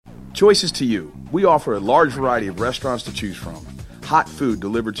Choices to you. We offer a large variety of restaurants to choose from. Hot food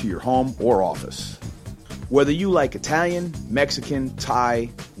delivered to your home or office. Whether you like Italian, Mexican, Thai,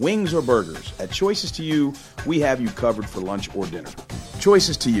 wings or burgers, at Choices to You, we have you covered for lunch or dinner.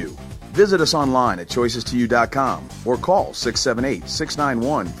 Choices to You. Visit us online at choicestoyou.com or call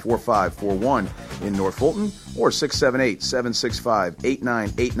 678-691-4541 in North Fulton or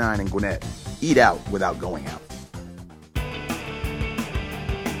 678-765-8989 in Gwinnett. Eat out without going out.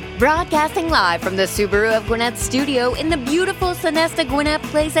 Broadcasting live from the Subaru of Gwinnett studio in the beautiful Sonesta Gwinnett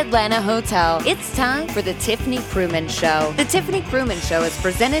Place Atlanta Hotel. It's time for the Tiffany KRUMINS Show. The Tiffany KRUMINS Show is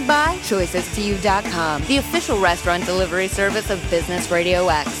presented by ChoicesToYou.com, the official restaurant delivery service of Business Radio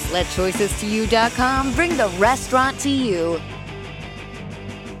X. Let ChoicesToYou.com bring the restaurant to you.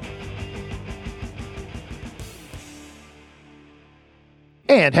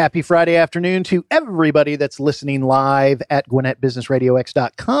 And happy Friday afternoon to everybody that's listening live at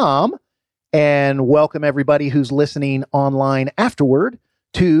GwinnettBusinessRadioX.com. And welcome everybody who's listening online afterward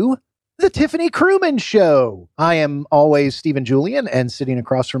to the Tiffany KRUMINS Show. I am always Stephen Julian, and sitting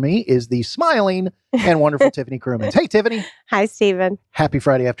across from me is the smiling and wonderful Tiffany KRUMINS. Hey, Tiffany. Hi, Stephen. Happy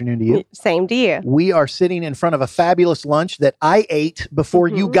Friday afternoon to you. Same to you. We are sitting in front of a fabulous lunch that I ate before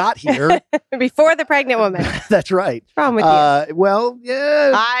you got here. Before the pregnant woman. That's right. What's wrong with you? Well,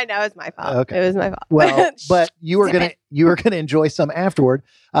 yeah. I know it's my fault. Okay. It was my fault. Well, but you are gonna enjoy some afterward.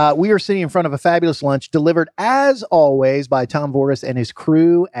 We are sitting in front of a fabulous lunch delivered, as always, by Tom Voris and his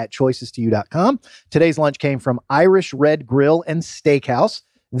crew at ChoicestoYou.com. Today's lunch came from Irish Red Grill and Steakhouse.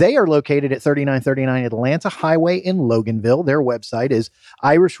 They are located at 3939 Atlanta Highway in Loganville. Their website is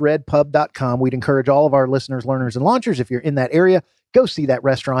irishredpub.com. We'd encourage all of our listeners, learners, and launchers, if you're in that area, go see that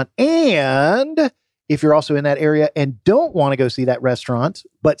restaurant. And if you're also in that area and don't want to go see that restaurant,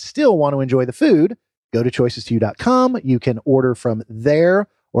 but still want to enjoy the food, go to choicestoyou.com. You can order from there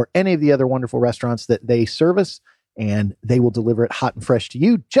or any of the other wonderful restaurants that they service, and they will deliver it hot and fresh to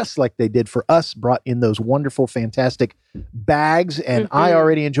you, just like they did for us, brought in those wonderful, fantastic bags. And I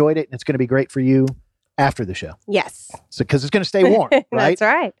already enjoyed it, and it's going to be great for you after the show. Yes. So, because it's going to stay warm, right? That's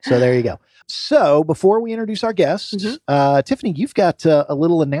right. So there you go. So before we introduce our guest, Tiffany, you've got a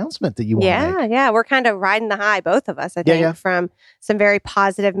little announcement that you want to make. Yeah. We're kind of riding the high, both of us, I think, from some very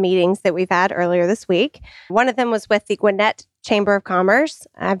positive meetings that we've had earlier this week. One of them was with the Gwinnett Chamber of Commerce.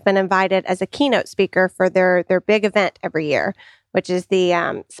 I've been invited as a keynote speaker for their big event every year, which is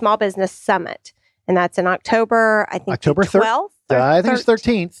the Small Business Summit. And that's in October, I think, October 12th. I think it's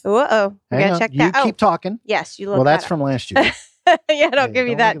 13th. Uh-oh. We got to check that. You keep talking. Yes, you look Well, that's from last year. Yeah, don't give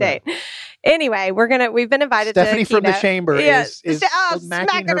me that date. Anyway, we've been invited Stephanie to Stephanie from the chamber is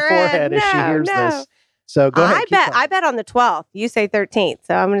smacking her forehead as she hears this. So go ahead. I bet on the 12th. You say 13th.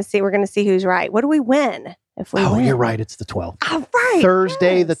 So we're going to see who's right. What do we win if we win? Oh, you're right. It's the 12th. All right.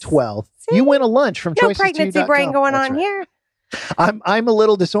 Thursday, the 12th. See? You win a lunch from Choices pregnancy brain going on here. I'm a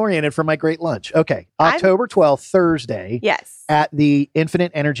little disoriented from my great lunch. Okay. October 12th, Thursday. Yes. At the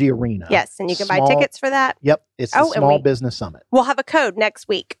Infinite Energy Arena. Yes. And you can buy tickets for that. Yep. It's the Small Business Summit. We'll have a code next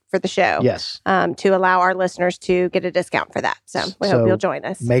week for the show. Yes. To allow our listeners to get a discount for that. So we hope you'll join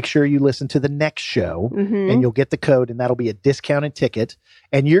us. Make sure you listen to the next show and you'll get the code, and that'll be a discounted ticket.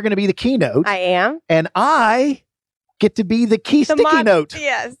 And you're going to be the keynote. I am. And I get to be the sticky note.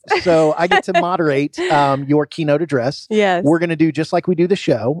 Yes. So I get to moderate your keynote address. Yes. We're going to do just like we do the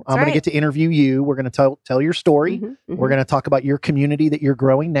show. I'm going to get to interview you. We're going to tell your story. We're going to talk about your community that you're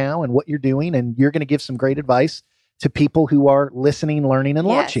growing now and what you're doing. And you're going to give some great advice to people who are listening, learning, and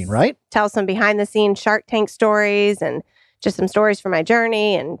launching, right? Tell some behind the scenes Shark Tank stories and just some stories from my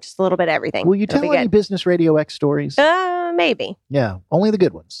journey and just a little bit of everything. Will you tell any Business Radio X stories? Maybe. Yeah. Only the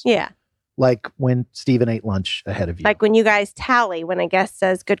good ones. Yeah. Like when Stephen ate lunch ahead of you. Like when you guys tally when a guest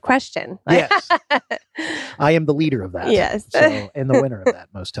says, good question. Yes. I am the leader of that. Yes. And the winner of that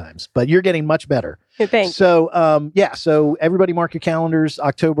most times. But you're getting much better. Thanks. So, so everybody mark your calendars.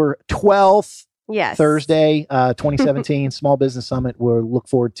 October 12th. Yes. Thursday, 2017, Small Business Summit. We'll look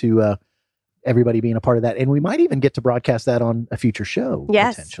forward to everybody being a part of that. And we might even get to broadcast that on a future show,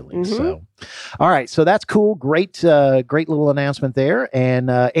 potentially. So, all right. So that's cool. Great little announcement there.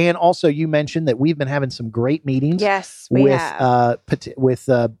 And also you mentioned that we've been having some great meetings with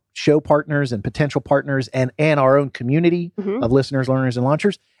show partners and potential partners and our own community of listeners, learners, and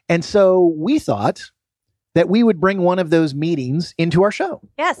launchers. And so we thought that we would bring one of those meetings into our show.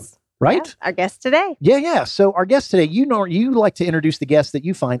 Yes. Right? Yeah, our guest today. Yeah. So our guest today, you like to introduce the guest that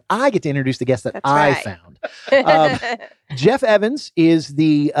you find. I get to introduce the guest that I found. Jeff Evans is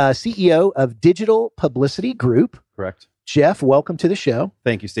the CEO of Digital Publicity Group. Correct. Jeff, welcome to the show.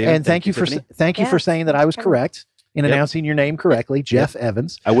 Thank you, Steve. And thank you for saying that I was correct. in announcing your name correctly, Jeff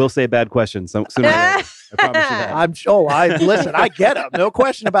Evans. I will say bad questions sooner or later. I promise you that. Listen, I get them. No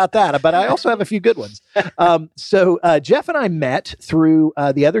question about that. But I also have a few good ones. So Jeff and I met through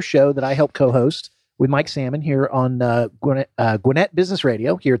the other show that I help co-host with Mike Salmon here on Gwinnett Business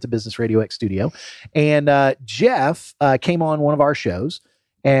Radio, here at the Business Radio X studio. And Jeff came on one of our shows,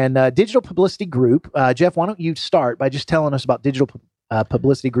 and Digital Publicity Group. Jeff, why don't you start by just telling us about Digital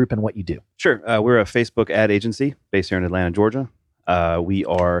Publicity Group and what you do? Sure. We're a Facebook ad agency based here in Atlanta, Georgia. We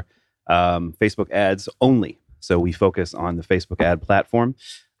are Facebook ads only. So we focus on the Facebook ad platform.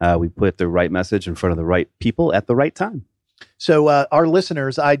 We put the right message in front of the right people at the right time. So our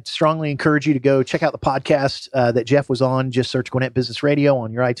listeners, I'd strongly encourage you to go check out the podcast that Jeff was on. Just search Gwinnett Business Radio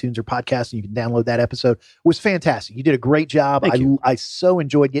on your iTunes or podcast, and you can download that episode. It was fantastic. You did a great job. I so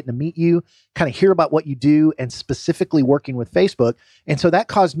enjoyed getting to meet you, kind of hear about what you do, and specifically working with Facebook. And so that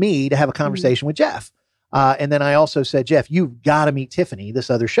caused me to have a conversation with Jeff. And then I also said, Jeff, you've got to meet Tiffany, this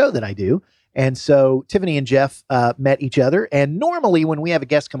other show that I do. And so Tiffany and Jeff met each other. And normally when we have a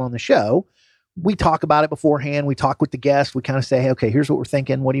guest come on the show, we talk about it beforehand. We talk with the guest. We kind of say, hey, okay, here's what we're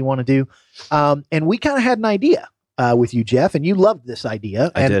thinking. What do you want to do? And we kind of had an idea with you, Jeff, and you loved this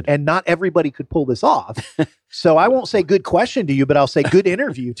idea. I did. And not everybody could pull this off. So I won't say good question to you, but I'll say good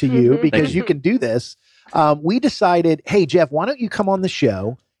interview to you because you can do this. We decided, hey, Jeff, why don't you come on the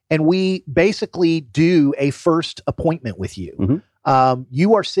show and we basically do a first appointment with you. Mm-hmm.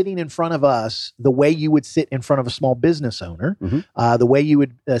 You are sitting in front of us the way you would sit in front of a small business owner, the way you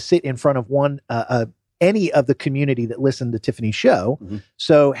would sit in front of any of the community that listened to Tiffany's show.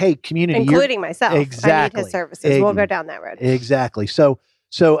 So, hey, community. Including myself. Exactly. I need his services. We'll go down that road. Exactly. So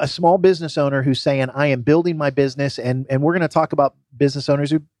a small business owner who's saying, I am building my business, and we're going to talk about business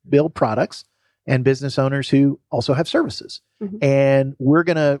owners who build products and business owners who also have services. And we're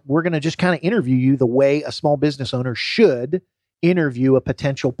gonna just kind of interview you the way a small business owner should interview a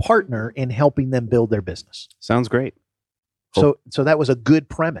potential partner in helping them build their business. Sounds great. Cool. So that was a good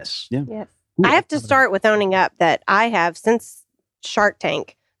premise. Yeah. Yes. I have to start with owning up that I have, since Shark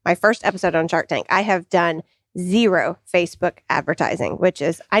Tank, my first episode on Shark Tank, I have done 0 Facebook advertising, which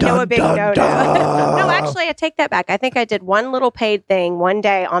is, I know, a big no-no. No, actually, I take that back. I think I did one little paid thing one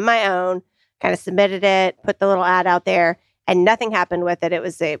day on my own, kind of submitted it, put the little ad out there, and nothing happened with it. It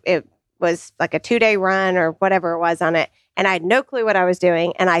was like a 2-day run or whatever it was on it. And I had no clue what I was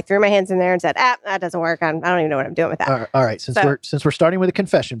doing. And I threw my hands in there and said, that doesn't work. I don't even know what I'm doing with that. All right. Since we're starting with a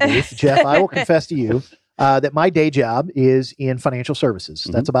confession booth, Jeff, I will confess to you that my day job is in financial services.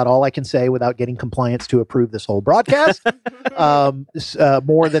 That's about all I can say without getting compliance to approve this whole broadcast,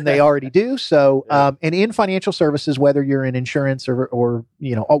 more than they already do. So, and in financial services, whether you're in insurance or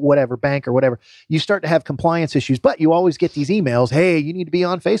whatever, bank or whatever, you start to have compliance issues, but you always get these emails, hey, you need to be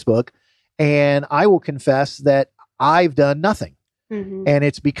on Facebook. And I will confess that I've done nothing. And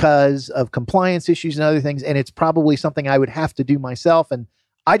it's because of compliance issues and other things. And it's probably something I would have to do myself. And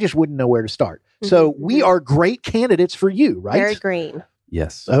I just wouldn't know where to start. So we are great candidates for you, right? Very green.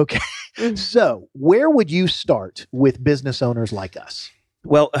 Yes. Okay. So where would you start with business owners like us?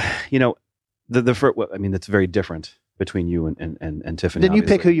 Well, the first, it's very different between you and Tiffany. Then you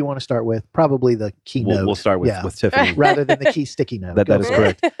pick who you want to start with. Probably the keynote. We'll start with Tiffany. Rather than the key sticky note. That is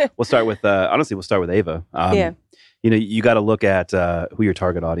correct. We'll start with, honestly, we'll start with Ava. You got to look at who your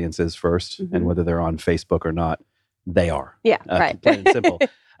target audience is first and whether they're on Facebook or not. They are. Yeah, right. Plain and simple.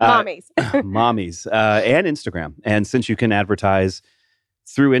 Mommies. Mommies. And Instagram. And since you can advertise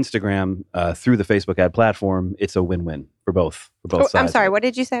through Instagram, through the Facebook ad platform, it's a win-win for both sides. I'm sorry, what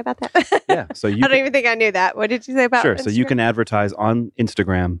did you say about that? Yeah. So I don't even think I knew that. What did you say about Sure. Instagram? So you can advertise on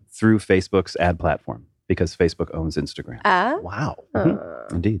Instagram through Facebook's ad platform because Facebook owns Instagram. Wow.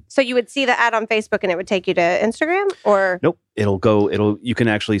 Indeed. So you would see the ad on Facebook and it would take you to Instagram, or? Nope. You can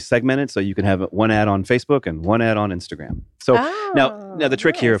actually segment it. So you can have one ad on Facebook and one ad on Instagram. So now the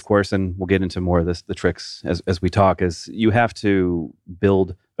trick here, of course, and we'll get into more of the tricks as we talk, is you have to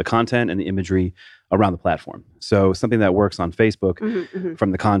build the content and the imagery around the platform. So something that works on Facebook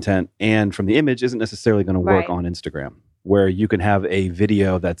from the content and from the image isn't necessarily going to work on Instagram, where you can have a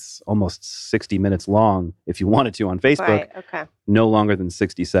video that's almost 60 minutes long if you wanted to on Facebook, no longer than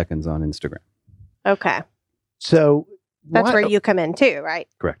 60 seconds on Instagram. Okay. So that's where you come in too, right?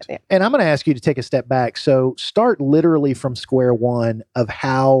 Correct. Yeah. And I'm going to ask you to take a step back. So start literally from square one of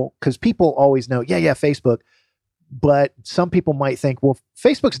how, because people always know, Facebook, but some people might think, well,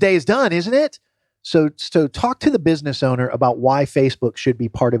 Facebook's day is done, isn't it? So talk to the business owner about why Facebook should be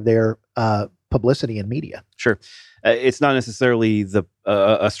part of their publicity and media. Sure. It's not necessarily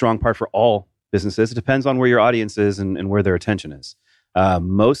a strong part for all businesses. It depends on where your audience is and where their attention is.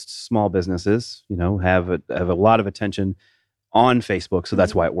 Most small businesses, have a lot of attention on Facebook, so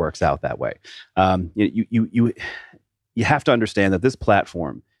that's why it works out that way. You have to understand that this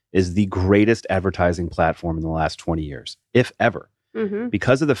platform is the greatest advertising platform in the last 20 years, if ever,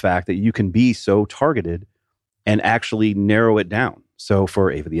 because of the fact that you can be so targeted and actually narrow it down. So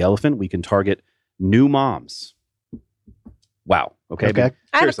for Ava the Elephant, we can target new moms. Wow. Okay. I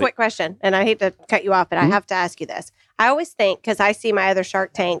have a quick question, and I hate to cut you off, but I have to ask you this. I always think, because I see my other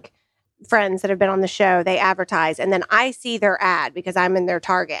Shark Tank friends that have been on the show, they advertise, and then I see their ad because I'm in their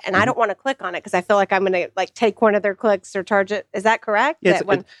target, and I don't want to click on it because I feel like I'm going to take one of their clicks or charge it. Is that correct? Yeah,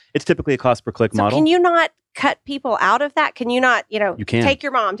 it's typically a cost per click model. Can you not cut people out of that? Can you not, you can take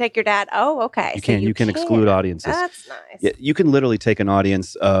your mom, take your dad? Oh, okay. You can exclude audiences. That's nice. Yeah, you can literally take an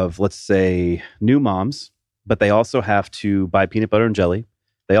audience of, let's say, new moms, but they also have to buy peanut butter and jelly.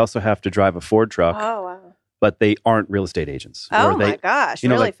 They also have to drive a Ford truck. Oh, wow. But they aren't real estate agents. Oh my gosh,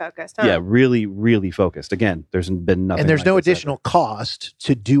 really focused. Huh? Yeah, really, really focused. Again, there's been nothing. And there's no additional cost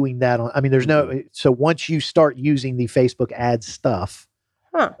to doing that. There's no. So once you start using the Facebook ad stuff,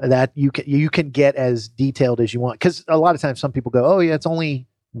 that you can get as detailed as you want. Because a lot of times some people go, oh yeah, it's only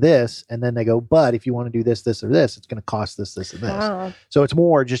this, and then they go, but if you want to do this, this, or this, it's going to cost this, this, and this. Wow. So it's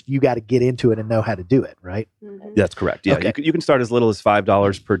more just you got to get into it and know how to do it, right? That's correct. Yeah, okay. You can start as little as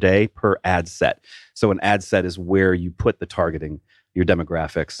 $5 per day per ad set. So an ad set is where you put the targeting, your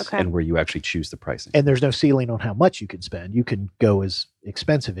demographics, and where you actually choose the pricing. And there's no ceiling on how much you can spend. You can go as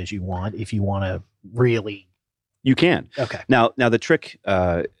expensive as you want if you want to really. You can. Okay. Now the trick,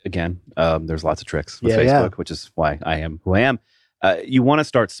 again, there's lots of tricks with Facebook, which is why I am who I am. You want to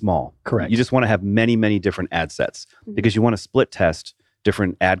start small. Correct. You just want to have many, many different ad sets because you want to split test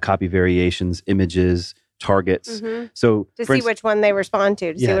different ad copy variations, images, targets. So to see which one they respond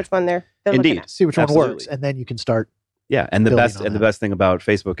to see which one they're looking at. See which one works, and then you can start. Yeah, and the best thing about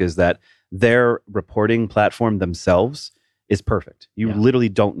Facebook is that their reporting platform themselves is perfect. You literally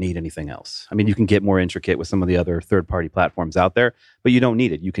don't need anything else. I mean, you can get more intricate with some of the other third-party platforms out there, but you don't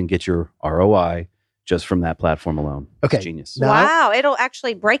need it. You can get your ROI just from that platform alone. Okay. It's genius. Wow. It'll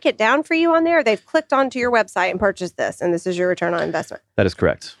actually break it down for you on there. They've clicked onto your website and purchased this, and this is your return on investment. That is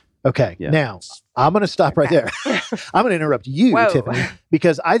correct. Okay. Yeah. Now, I'm going to stop right there. I'm going to interrupt you, Tiffany,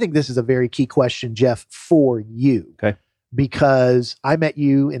 because I think this is a very key question, Jeff, for you. Okay. Because I met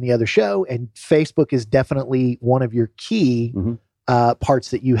you in the other show, and Facebook is definitely one of your key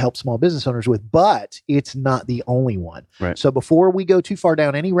parts that you help small business owners with, but it's not the only one. Right. So before we go too far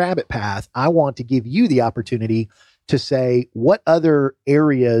down any rabbit path, I want to give you the opportunity to say what other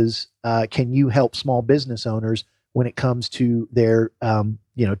areas can you help small business owners when it comes to their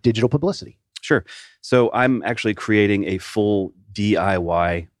digital publicity. Sure. So I'm actually creating a full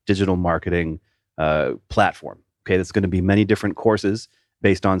DIY digital marketing platform. Okay, that's going to be many different courses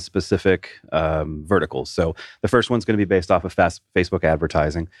based on specific verticals. So the first one's going to be based off of Facebook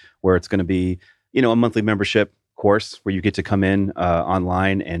advertising, where it's going to be, a monthly membership course where you get to come in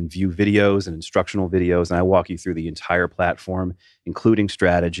online and view videos and instructional videos. And I walk you through the entire platform, including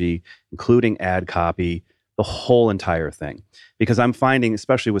strategy, including ad copy, the whole entire thing. Because I'm finding,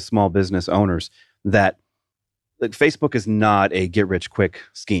 especially with small business owners, that Facebook is not a get rich quick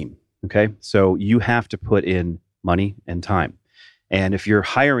scheme. Okay, so you have to put in money and time. And if you're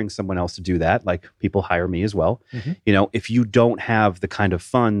hiring someone else to do that, like people hire me as well, if you don't have the kind of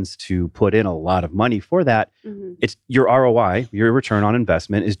funds to put in a lot of money for that, it's your ROI, your return on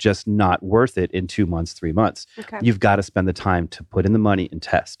investment is just not worth it in 2 months, 3 months. Okay. You've got to spend the time to put in the money and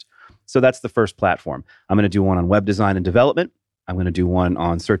test. So that's the first platform. I'm going to do one on web design and development. I'm going to do one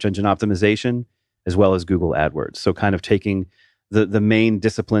on search engine optimization, as well as Google AdWords. So kind of taking the main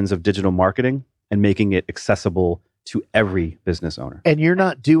disciplines of digital marketing and making it accessible to every business owner. And you're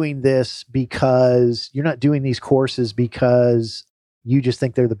not doing this because you're not doing these courses because you just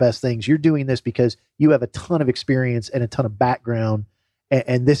think they're the best things. You're doing this because you have a ton of experience and a ton of background,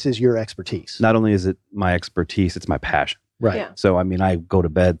 and this is your expertise. Not only is it my expertise, it's my passion. Right. Yeah. So, I mean, I go to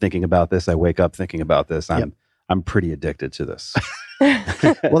bed thinking about this. I wake up thinking about this. I'm pretty addicted to this.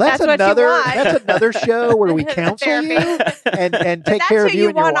 Well, that's another show where we counsel you and take care of you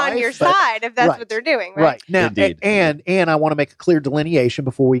and your wife. That's who you want on your side if that's what they're doing, right? Right. Now, and I want to make a clear delineation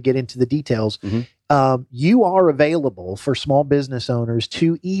before we get into the details. You are available for small business owners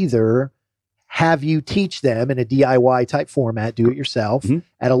to either have you teach them in a DIY type format, do it yourself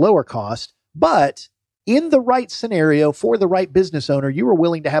at a lower cost, but in the right scenario for the right business owner, you are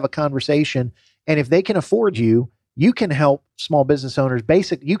willing to have a conversation. And if they can afford you, you can help small business owners.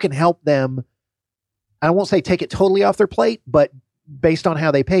 You can help them. I won't say take it totally off their plate, but based on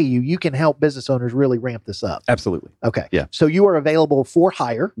how they pay you, you can help business owners really ramp this up. Absolutely. Okay. Yeah. So you are available for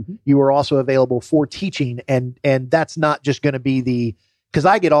hire. Mm-hmm. You are also available for teaching, and that's not just going to be because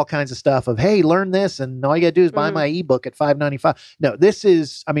I get all kinds of stuff of, hey, learn this, and all you got to do is buy my ebook at $5.95. No, this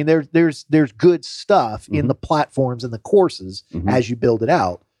is, I mean, there's good stuff in the platforms and the courses as you build it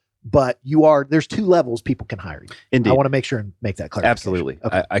out. But there's two levels people can hire you. Indeed. I want to make sure and make that clear. Absolutely.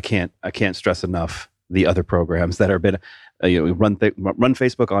 Okay. I can't stress enough the other programs that are been, run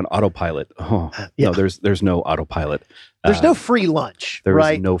Facebook on autopilot. Oh, no, there's no autopilot. There's no free lunch. There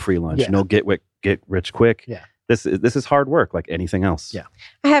right? is no free lunch. Yeah. No get rich quick. Yeah. This is hard work like anything else. Yeah.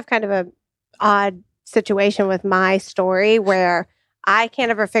 I have kind of an odd situation with my story where I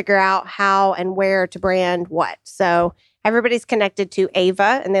can't ever figure out how and where to brand what. So everybody's connected to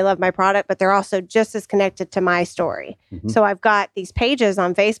Ava and they love my product, but they're also just as connected to my story. Mm-hmm. So I've got these pages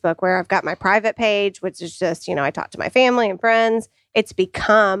on Facebook where I've got my private page, which is just, I talk to my family and friends. It's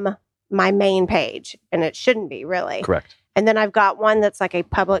become my main page, and it shouldn't be really. Correct. And then I've got one that's like a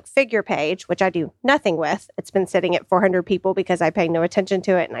public figure page, which I do nothing with. It's been sitting at 400 people because I pay no attention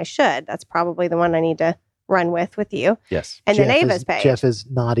to it, and I should. That's probably the one I need to run with you. Yes. And then Ava's page. Jeff is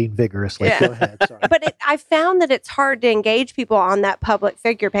nodding vigorously. Yeah. Go ahead. Sorry. But I found that it's hard to engage people on that public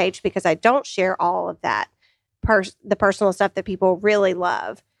figure page because I don't share all of that, the personal stuff that people really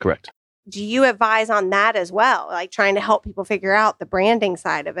love. Correct. Do you advise on that as well? Like trying to help people figure out the branding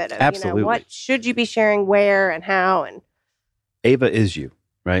side of it? Of, Absolutely. What should you be sharing where and how? And Ava is you,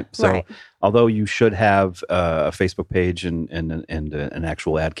 right? So right. Although you should have a Facebook page and an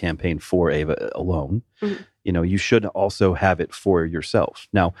actual ad campaign for Ava alone, you should also have it for yourself.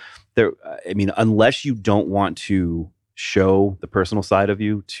 Now, unless you don't want to show the personal side of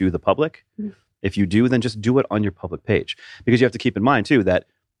you to the public, if you do, then just do it on your public page. Because you have to keep in mind too that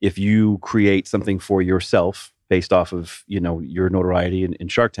if you create something for yourself based off of your notoriety in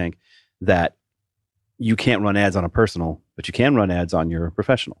Shark Tank, that you can't run ads on a personal, but you can run ads on your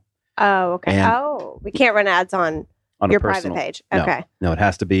professional. Oh, okay. And we can't run ads on your private page. Okay. No, it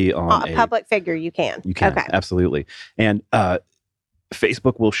has to be on a public figure. You can. You can. Okay. Absolutely. And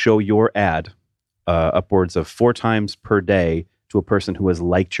Facebook will show your ad upwards of 4 times per day to a person who has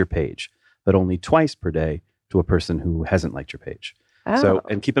liked your page, but only twice per day to a person who hasn't liked your page. Oh. So,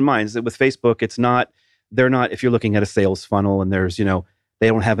 and keep in mind that with Facebook, they're not, if you're looking at a sales funnel and there's, they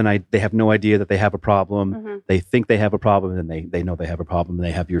have no idea that they have a problem. They think they have a problem, and they know they have a problem, and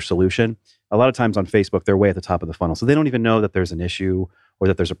they have your solution. A lot of times on Facebook, they're way at the top of the funnel. So they don't even know that there's an issue or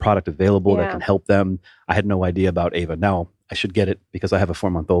that there's a product available that can help them. I had no idea about Ava. Now I should get it because I have a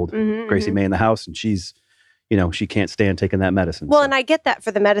 4-month-old Gracie May in the house, and she's, she can't stand taking that medicine. Well, and I get that for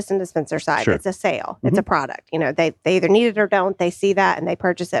the medicine dispenser side. Sure. It's a sale. It's a product. They either need it or don't. They see that and they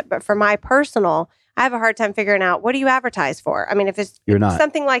purchase it. But for my personal, I have a hard time figuring out, what do you advertise for? I mean, if it's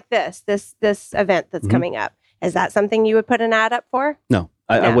something like this event that's coming up, is that something you would put an ad up for? No,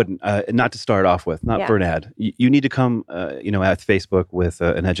 I wouldn't. Not to start off with, not for an ad. You need to come, at Facebook with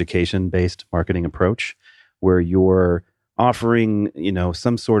an education-based marketing approach where you're offering,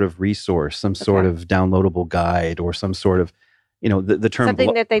 some sort of resource, some sort of downloadable guide, or some sort of, the term.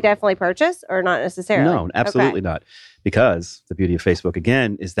 Something that they definitely purchase, or not necessarily? No, absolutely not. Because the beauty of Facebook,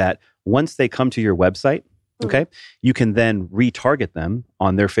 again, is that once they come to your website, you can then retarget them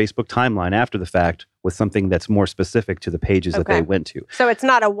on their Facebook timeline after the fact with something that's more specific to the pages that they went to. So it's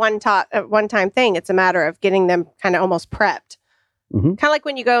not a one-time thing. It's a matter of getting them kind of almost prepped. Kind of like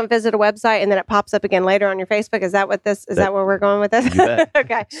when you go and visit a website and then it pops up again later on your Facebook. Is that that where we're going with this? You bet.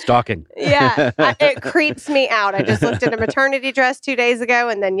 Okay. Stalking. Yeah. It creeps me out. I just looked at a maternity dress 2 days ago,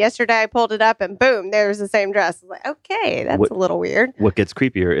 and then yesterday I pulled it up and boom, there's the same dress. I was like, okay, that's a little weird. What gets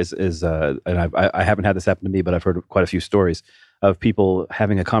creepier is and I haven't had this happen to me, but I've heard quite a few stories of people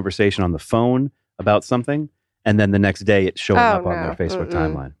having a conversation on the phone about something, and then the next day it's showing up on their Facebook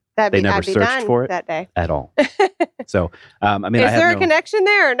timeline. They never searched for it that day at all. So, is there a connection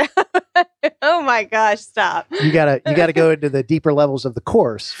there? Or no? Oh my gosh! Stop. You gotta go into the deeper levels of the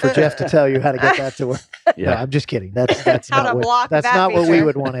course for Jeff to tell you how to get that to work. Yeah, no, I'm just kidding. That's how not to block that's that not feature. what we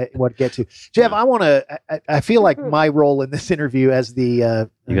would want to get to. Jeff, I feel like my role in this interview as the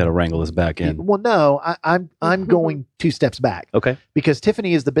you got to wrangle us back in. Well, no, I'm going 2 steps back. Okay, because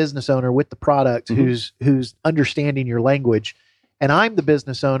Tiffany is the business owner with the product who's understanding your language. And I'm the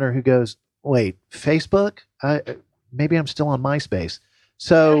business owner who goes, wait, Facebook? Maybe I'm still on MySpace.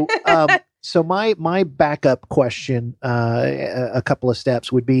 So, so my backup question, a couple of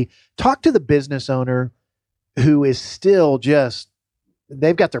steps would be, talk to the business owner who is still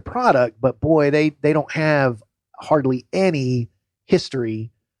they've got their product, but boy, they don't have hardly any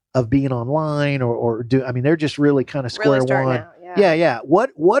history of being online or they're just really kind of square one. Yeah.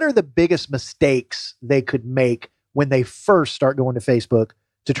 What are the biggest mistakes they could make when they first start going to Facebook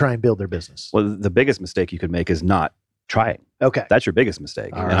to try and build their business? Well, the biggest mistake you could make is not trying. Okay. That's your biggest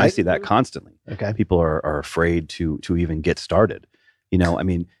mistake. All and right. I see that constantly. Okay. People are afraid to even get started. I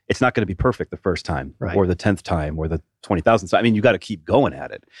mean, it's not going to be perfect the first time or the 10th time or the 20,000th time. I mean, you got to keep going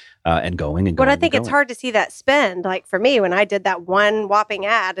at it and going and going. But I think it's hard to see that spend. Like for me, when I did that one whopping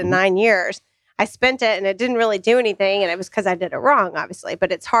ad in 9 years, I spent it and it didn't really do anything. And it was because I did it wrong, obviously.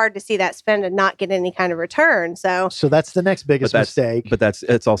 But it's hard to see that spend and not get any kind of return. So that's the next biggest mistake. But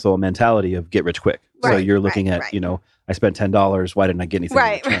it's also a mentality of get rich quick. So you're looking at, I spent $10. Why didn't I get anything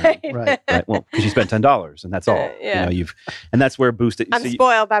in return? Right. Well, because you spent $10 and that's all. And that's where boosted. I'm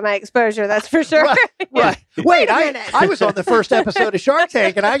spoiled by my exposure. That's for sure. Right. Wait, I was on the first episode of Shark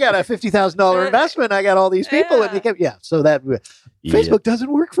Tank and I got a $50,000 investment. I got all these people and so that Facebook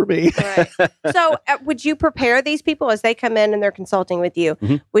doesn't work for me. Right. So would you prepare these people as they come in and they're consulting with you?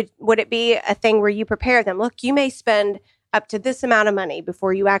 Mm-hmm. Would it be a thing where you prepare them? Look, you may spend up to this amount of money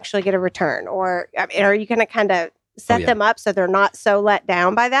before you actually get a return, or are you going to kind of set them up so they're not so let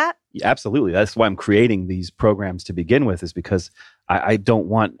down by that? Yeah, absolutely. That's why I'm creating these programs to begin with, is because I don't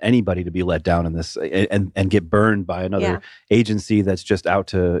want anybody to be let down in this and get burned by another agency that's just out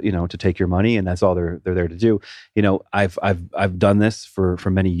to to take your money, and that's all they're there to do. I've done this for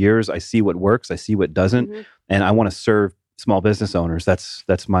many years. I see what works, I see what doesn't, and I want to serve small business owners.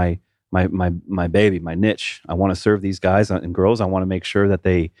 That's my baby, my niche. I want to serve these guys and girls. I want to make sure that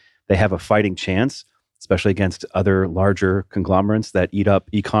they have a fighting chance, especially against other larger conglomerates that eat up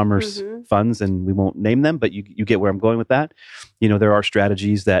e-commerce funds, and we won't name them, but you get where I'm going with that. There are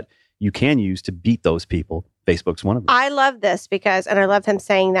strategies that you can use to beat those people. Facebook's one of them. I love this and I love him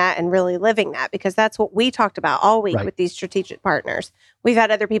saying that and really living that, because that's what we talked about all week with these strategic partners. We've had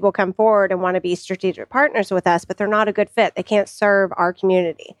other people come forward and want to be strategic partners with us, but they're not a good fit. They can't serve our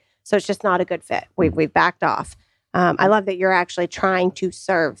community. So it's just not a good fit. We've backed off. I love that you're actually trying to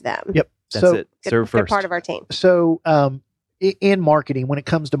serve them. Yep. That's it. Serve first. Good part of our team. So in marketing, when it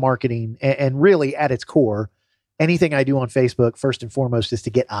comes to marketing, and really at its core, anything I do on Facebook, first and foremost, is to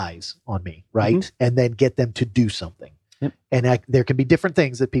get eyes on me, right? Mm-hmm. And then get them to do something. Yep. And there can be different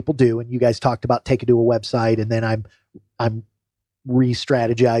things that people do. And you guys talked about take it to a website, and then I'm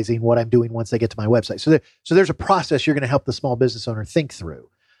re-strategizing what I'm doing once they get to my website. So there's a process you're going to help the small business owner think through.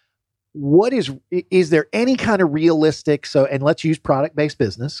 What is there any kind of realistic, and let's use product-based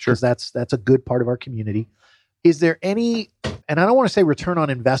business, because that's a good part of our community. Is there any, and I don't want to say return on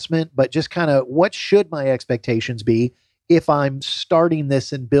investment, but just kind of what should my expectations be if I'm starting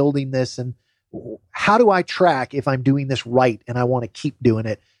this and building this, and how do I track if I'm doing this right and I want to keep doing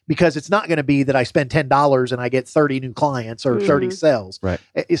it? Because it's not going to be that I spend $10 and I get 30 new clients or 30 sales. Right.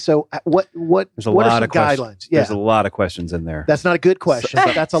 So what are some guidelines? Yeah. There's a lot of questions in there. That's not a good question,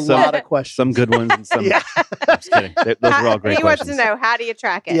 but that's a lot of questions. Some good ones and some. I'm just kidding. Those were all great questions. He wants to know, how do you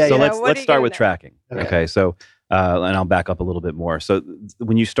track it? Yeah, so let's start with tracking. Okay. So, and I'll back up a little bit more. So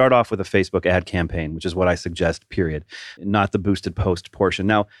when you start off with a Facebook ad campaign, which is what I suggest, period, not the boosted post portion.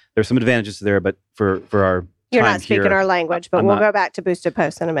 Now, there's some advantages there, but for our You're not speaking our language, but we'll go back to boosted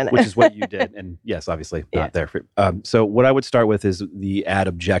posts in a minute. Which is what you did. And yes, obviously not there. So what I would start with is the ad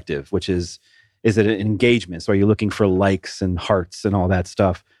objective, which is it an engagement? So are you looking for likes and hearts and all that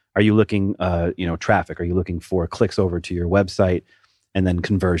stuff? Are you looking, traffic? Are you looking for clicks over to your website? And then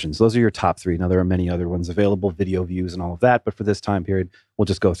conversions. Those are your top three. Now, there are many other ones available, video views and all of that. But for this time period, we'll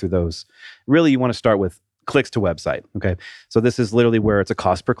just go through those. Really, you want to start with clicks to website. Okay. So this is literally where it's a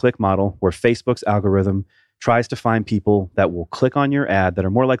cost per click model, where Facebook's algorithm tries to find people that will click on your ad, that are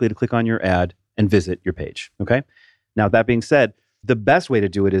more likely to click on your ad and visit your page. Okay. Now, that being said, the best way to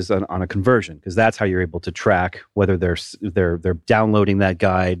do it is on a conversion, because that's how you're able to track whether they're downloading that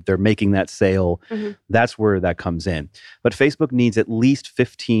guide, they're making that sale. Mm-hmm. That's where that comes in. But Facebook needs at least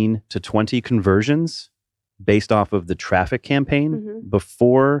 15 to 20 conversions based off of the traffic campaign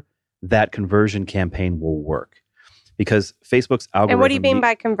before that conversion campaign will work. Because Facebook's algorithm. And what do you mean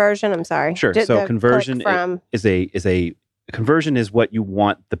by conversion? I'm sorry. Sure. So conversion conversion is what you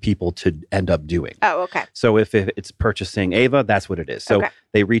want the people to end up doing. Oh, okay. So if it's purchasing Ava, that's what it is. So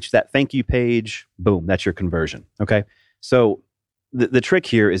they reach that thank you page, boom, that's your conversion. Okay. So the trick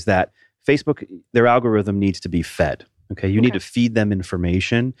here is that Facebook, their algorithm needs to be fed. Okay. You need to feed them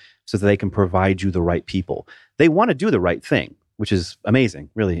information so that they can provide you the right people. They want to do the right thing, which is amazing,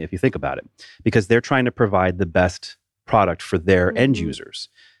 really, if you think about it, because they're trying to provide the best product for their end users.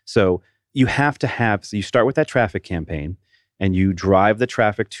 So you have to so you start with that traffic campaign, and you drive the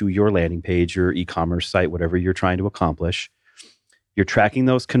traffic to your landing page, your e-commerce site, whatever you're trying to accomplish. You're tracking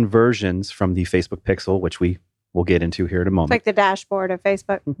those conversions from the Facebook pixel, which we we'll get into here in a moment. It's like the dashboard of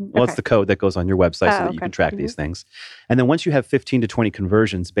Facebook. Well, it's the code that goes on your website so that you can track these things. And then once you have 15 to 20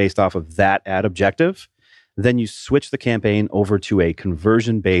 conversions based off of that ad objective, then you switch the campaign over to a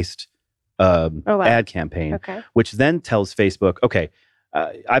conversion-based ad campaign, which then tells Facebook, okay,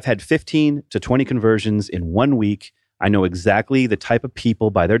 I've had 15 to 20 conversions in 1 week. I know exactly the type of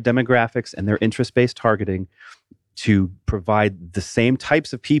people by their demographics and their interest-based targeting to provide the same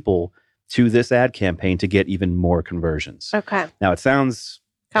types of people to this ad campaign to get even more conversions. Okay. Now, it sounds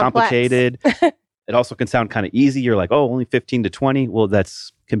complicated. It also can sound kind of easy. You're like, oh, only 15 to 20. Well,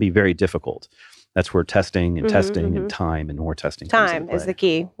 can be very difficult. That's where testing and time and more testing comes into play. Time is the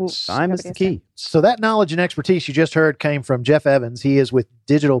key. Time is the key. So that knowledge and expertise you just heard came from Jeff Evans. He is with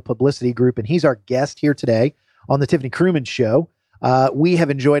Digital Publicity Group, and he's our guest here today on the Tiffany Krumins Show. We have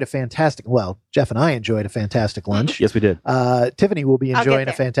enjoyed Jeff and I enjoyed a fantastic lunch. Yes, we did. Tiffany will be enjoying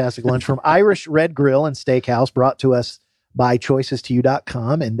a fantastic lunch from Irish Red Grill and Steakhouse, brought to us by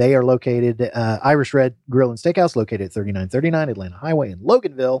choicestoyou.com. And they are located, Irish Red Grill and Steakhouse, located at 3939 Atlanta Highway in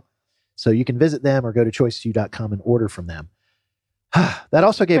Loganville. So you can visit them or go to choicestoyou.com and order from them. That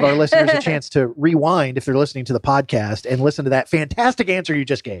also gave our listeners a chance to rewind if they're listening to the podcast and listen to that fantastic answer you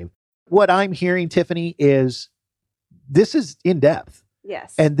just gave. What I'm hearing, Tiffany, is this is in depth.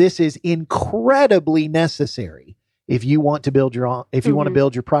 Yes. And this is incredibly necessary if you want to build your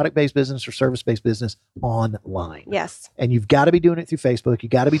product-based business or service-based business online. Yes. And you've got to be doing it through Facebook. You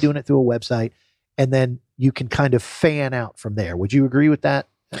got to be doing it through a website, and then you can kind of fan out from there. Would you agree with that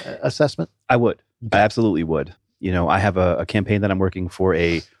assessment? I would. Okay. I absolutely would. I have a campaign that I'm working for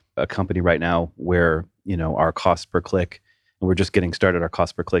a company right now where, our cost per click, and we're just getting started. Our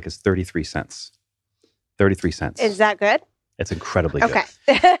cost per click is 33 cents. 33 cents. Is that good? It's incredibly good. Okay.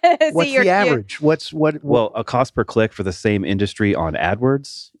 What's the average? Well, a cost per click for the same industry on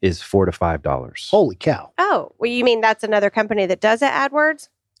AdWords is $4 to $5. Holy cow. Oh, well, you mean that's another company that does it, AdWords?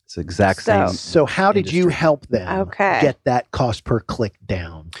 It's the exact same. So how did you help them get that cost per click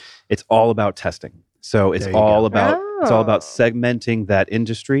down? It's all about testing. So it's all about segmenting that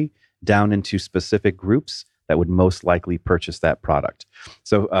industry down into specific groups that would most likely purchase that product.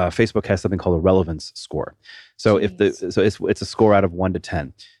 So Facebook has something called a relevance score. So it's a score out of 1 to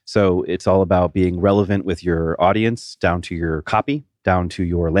 10. So it's all about being relevant with your audience, down to your copy, down to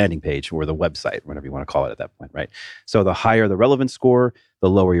your landing page or the website, whatever you want to call it at that point, right? So the higher the relevance score, the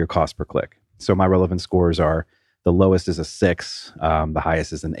lower your cost per click. So my relevance scores are, the lowest is a 6, the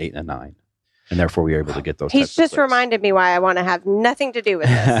highest is an 8 and a 9. And therefore, we are able to get those. He's just reminded me why I want to have nothing to do with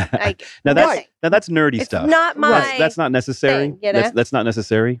this. Now that's nerdy stuff. It's not my. That's not necessary. Thing, that's not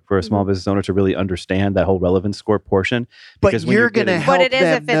necessary for a small business owner to really understand that whole relevance score portion. But you're going to help them know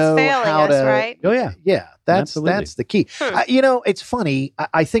if it's failing us, right? Oh yeah, yeah. That's the key. It's funny.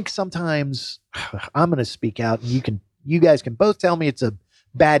 I think sometimes I'm going to speak out, and you guys can both tell me it's a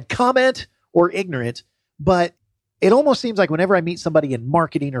bad comment or ignorant, but it almost seems like whenever I meet somebody in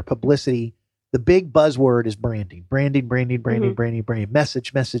marketing or publicity, the big buzzword is branding,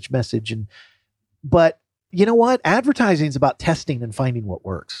 message. But you know what? Advertising is about testing and finding what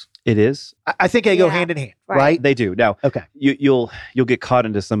works. It is. I think they go hand in hand, right? They do. Now, you'll get caught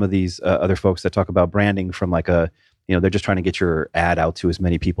into some of these other folks that talk about branding from like they're just trying to get your ad out to as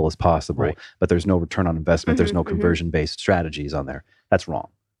many people as possible, but there's no return on investment. There's no conversion-based strategies on there. That's wrong.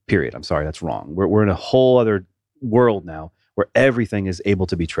 Period. I'm sorry. That's wrong. We're in a whole other world now where everything is able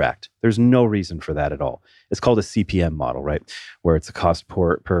to be tracked. There's no reason for that at all. It's called a CPM model, right? Where it's a cost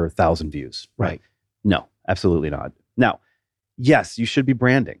per 1,000 views. Right. No, absolutely not. Now, yes, you should be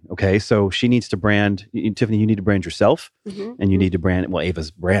branding. Okay. So she needs to brand, Tiffany, you need to brand yourself and you need to brand, well, Ava's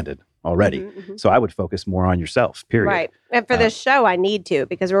branded already. So I would focus more on yourself, period. Right. And for this show, I need to,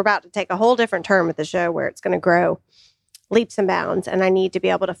 because we're about to take a whole different turn with the show where it's going to grow leaps and bounds. And I need to be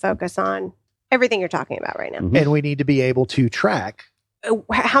able to focus on everything you're talking about right now. And we need to be able to track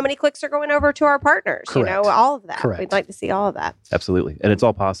how many clicks are going over to our partners, all of that. Correct. We'd like to see all of that. Absolutely. And it's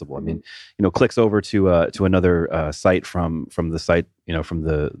all possible. I mean, clicks over to another site from the site, from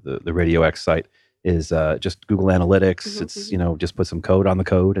the Radio X site is just Google Analytics. It's, just put some code on the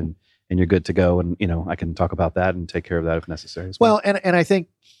code and you're good to go. And, I can talk about that and take care of that if necessary as well. Well, and I think,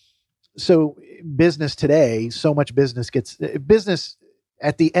 so business today, so much business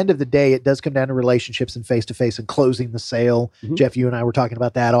at the end of the day, it does come down to relationships and face-to-face and closing the sale. Jeff, you and I were talking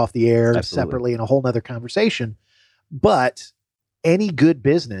about that off the air separately in a whole nother conversation. But any good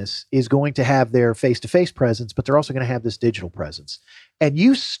business is going to have their face-to-face presence, but they're also going to have this digital presence. And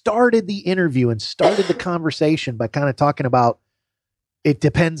you started the interview and started the conversation by kind of talking about it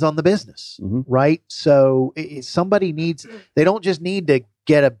depends on the business, right? So somebody they don't just need to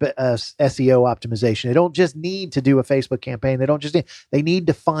get a SEO optimization. They don't just need to do a Facebook campaign. They need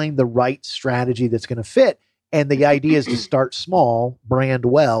to find the right strategy that's going to fit. And the idea is to start small, brand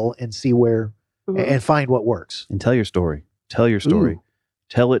well, and see where and find what works. And tell your story. Tell your story. Ooh.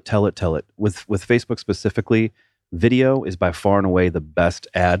 Tell it. With Facebook specifically, video is by far and away the best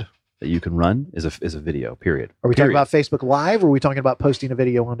ad that you can run is a video, period. Are we talking about Facebook Live, or are we talking about posting a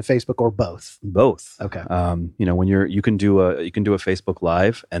video onto Facebook, or both? Both. Okay. When you can do a Facebook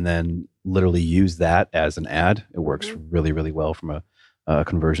Live and then literally use that as an ad. It works really, really well from a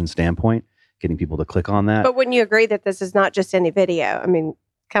conversion standpoint, getting people to click on that. But wouldn't you agree that this is not just any video? I mean,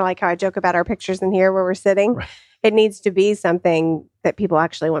 kind of like how I joke about our pictures in here where we're sitting. Right. It needs to be something that people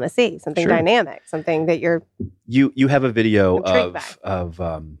actually want to see, something dynamic, something that you have a video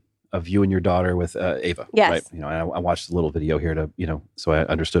of you and your daughter with Ava. Yes. Right? And I watched a little video here to, so I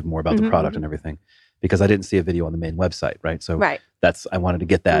understood more about the product and everything, because I didn't see a video on the main website. Right. So I wanted to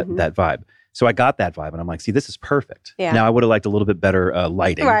get that vibe. So I got that vibe and I'm like, see, this is perfect. Yeah. Now I would have liked a little bit better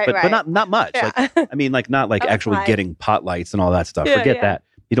lighting, but not much. Yeah. Not actually getting pot lights and all that stuff. Forget that.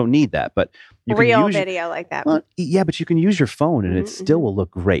 You don't need that, but you can use video like that. Well, yeah, but you can use your phone and it still will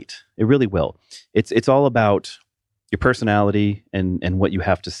look great. It really will. It's all about your personality and what you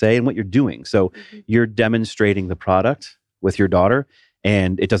have to say and what you're doing. So you're demonstrating the product with your daughter,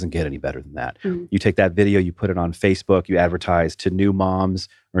 and it doesn't get any better than that. You take that video, you put it on Facebook, you advertise to new moms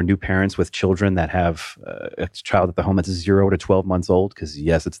or new parents with children that have a child at the home that's 0 to 12 months old, because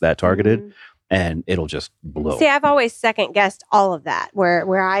yes, it's that targeted. And it'll just blow. See, I've always second guessed all of that,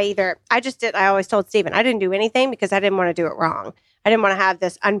 where I always told Stephen, I didn't do anything because I didn't want to do it wrong. I didn't want to have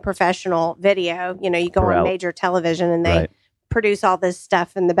this unprofessional video. You go on major television and they produce all this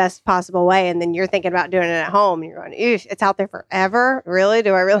stuff in the best possible way. And then you're thinking about doing it at home and you're going, it's out there forever. Really?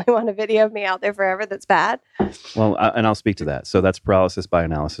 Do I really want a video of me out there forever that's bad? Well, and I'll speak to that. So that's paralysis by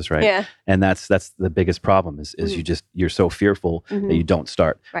analysis, right? Yeah. And that's the biggest problem is you're so fearful that you don't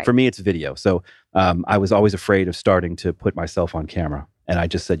start. Right. For me, it's video. So I was always afraid of starting to put myself on camera. And I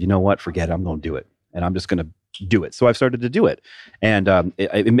just said, you know what? Forget it. I'm going to do it. And I'm just going to do it. So I've started to do it. And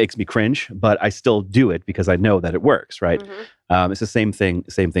it makes me cringe, but I still do it because I know that it works, right? It's the same thing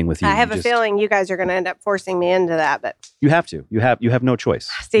with you. I have a feeling you guys are going to end up forcing me into that, but you have to. You have no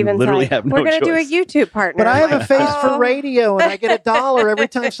choice. Steven's literally like, have no choice. We're going to do a YouTube partner. But I have a face for radio, and I get $1 every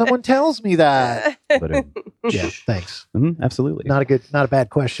time someone tells me that. Yeah, thanks. Absolutely. Not a bad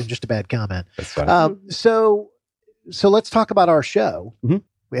question, just a bad comment. That's fine. So let's talk about our show, and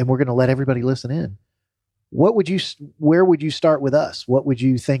we're going to let everybody listen in. Where would you start with us? What would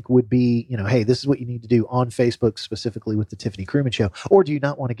you think would be, hey, this is what you need to do on Facebook, specifically with the Tiffany Krumin Show? Or do you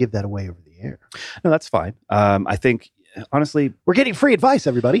not want to give that away over the air? No, that's fine. I think, honestly, we're getting free advice,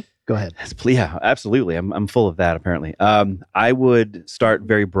 everybody. Go ahead. Yeah, absolutely. I'm full of that, apparently. I would start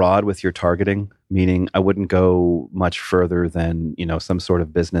very broad with your targeting, meaning I wouldn't go much further than, some sort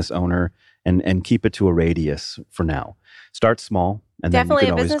of business owner and keep it to a radius for now. Start small. And definitely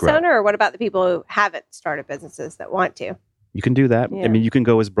then a business owner, or what about the people who haven't started businesses that want to? You can do that. Yeah. I mean, you can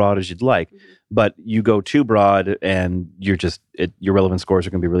go as broad as you'd like, but you go too broad and your relevant scores are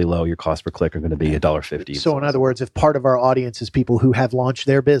going to be really low. Your cost per click are going to be $1.50. So in other words, if part of our audience is people who have launched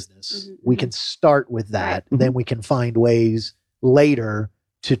their business, we can start with that. Right. Then we can find ways later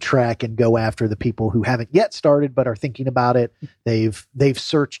to track and go after the people who haven't yet started, but are thinking about it. They've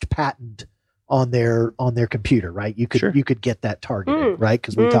searched patent on their computer, right? You could get that targeted, right?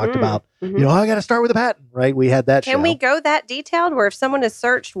 Because we talked about, I got to start with a patent, right? We had that. Can we go that detailed? Where if someone has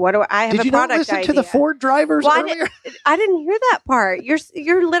searched, I have a product idea? Did you not listen to the Ford drivers earlier? I didn't hear that part.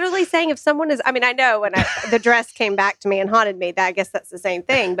 You're literally saying if someone is. I mean, I know when the dress came back to me and haunted me. That I guess that's the same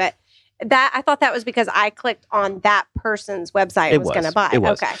thing, but. That I thought that was because I clicked on that person's website and was going to buy. It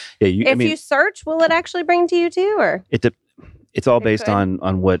was. Okay. Yeah, you search, will it actually bring to you too, or it's all based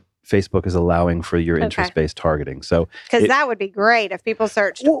on what Facebook is allowing for your interest-based targeting. So, because that would be great if people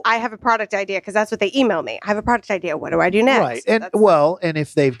searched. I have a product idea, because that's what they email me. I have a product idea. What do I do next? Right, and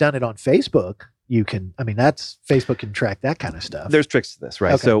if they've done it on Facebook, you can. I mean, Facebook can track that kind of stuff. There's tricks to this,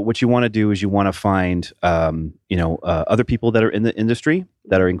 right? Okay. So what you want to do is you want to find, other people that are in the industry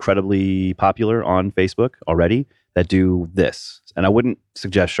that are incredibly popular on Facebook already that do this. And I wouldn't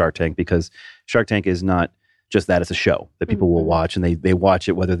suggest Shark Tank, because Shark Tank is not just that. It's a show that people will watch, and they watch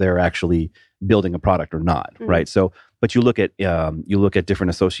it whether they're actually building a product or not, right? So, but you look at different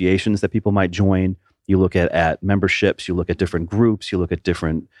associations that people might join. You look at memberships. You look at different groups. You look at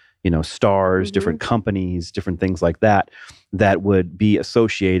different stars, different companies, different things like that would be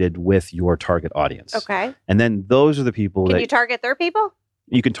associated with your target audience. Okay. And then those are the people Can you target their people?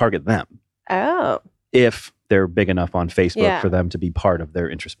 You can target them. Oh. If they're big enough on Facebook for them to be part of their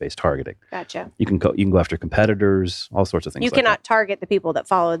interest-based targeting. Gotcha. You can go after competitors, all sorts of things. You cannot target the people that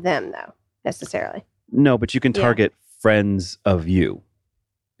follow them, though, necessarily. No, but you can target friends of you,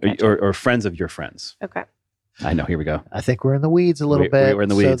 or friends of your friends. Okay. I know. Here we go. I think we're in the weeds a little bit. We're in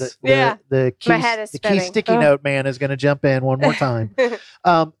the weeds. So the My head is key sticky note man is going to jump in one more time.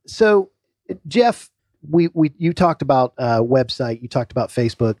 So, Jeff, you talked about website, you talked about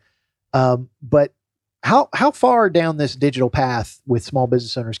Facebook, but how far down this digital path with small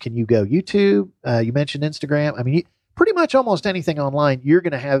business owners can you go? YouTube, you mentioned Instagram. I mean, pretty much almost anything online, you're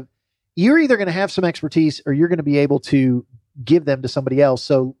either going to have some expertise or you're going to be able to give them to somebody else.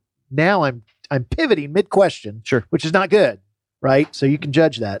 So now I'm pivoting mid-question, which is not good, right? So you can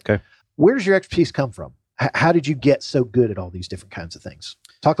judge that. Okay. Where does your expertise come from? How did you get so good at all these different kinds of things?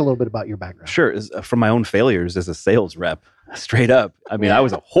 Talk a little bit about your background. Sure. From my own failures as a sales rep, straight up. I mean, I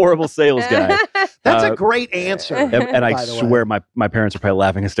was a horrible sales guy. That's a great answer. And I swear my parents are probably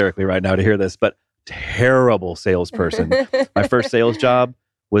laughing hysterically right now to hear this, but terrible salesperson. My first sales job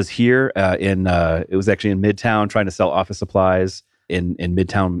was here it was actually in Midtown, trying to sell office supplies in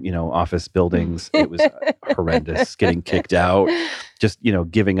Midtown, office buildings. It was horrendous, getting kicked out, just,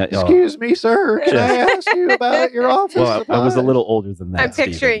 giving a... Excuse me, sir. Can I ask you about your office supplies? I was a little older than that, I'm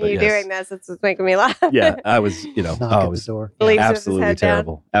picturing you doing this. It's making me laugh. Yeah, I was, it was absolutely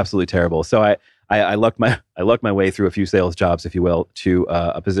terrible. Absolutely terrible. So I lucked my way through a few sales jobs, if you will, to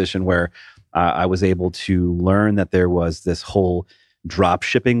a position where I was able to learn that there was this whole drop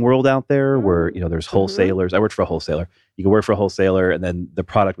shipping world out there where, there's wholesalers. I worked for a wholesaler. You could work for a wholesaler and then the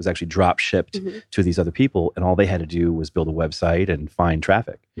product was actually drop shipped to these other people. And all they had to do was build a website and find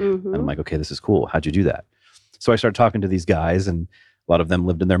traffic. And I'm like, okay, this is cool. How'd you do that? So I started talking to these guys, and a lot of them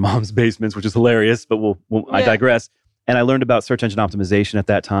lived in their mom's basements, which is hilarious, but I digress. And I learned about search engine optimization at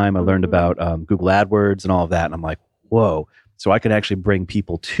that time. I learned about Google AdWords and all of that. And I'm like, whoa. So I could actually bring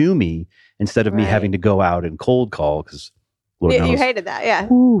people to me instead of me having to go out and cold call, because Lord knows. You hated that, yeah.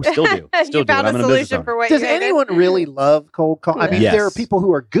 Ooh, still do. Still you found a solution for what Does you hated. anyone really love cold call? I mean, there are people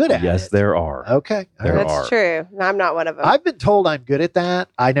who are good at it. Yes, there are. Okay. That's true. I'm not one of them. I've been told I'm good at that.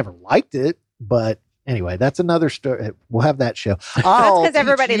 I never liked it, but anyway, that's another story. We'll have that show. That's because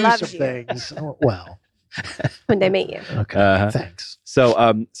everybody loves you. Things. Well, when they meet you. Okay. Thanks. So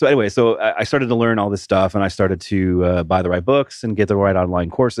anyway, I started to learn all this stuff, and I started to buy the right books and get the right online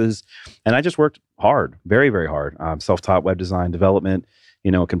courses. And I just worked hard, very, very hard. Self-taught web design development,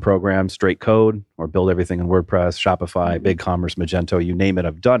 can program straight code or build everything in WordPress, Shopify, BigCommerce, Magento, you name it,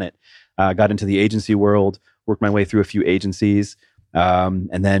 I've done it. Got into the agency world, worked my way through a few agencies,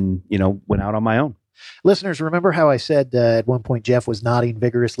 and then, went out on my own. Listeners, remember how I said at one point Jeff was nodding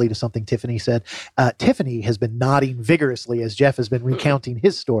vigorously to something Tiffany said? Tiffany has been nodding vigorously as Jeff has been recounting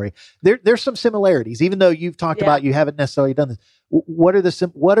his story. There's some similarities, even though you've talked about you haven't necessarily done this.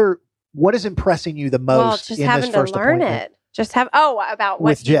 What is impressing you the most just in having this first to learn appointment? it. Just about what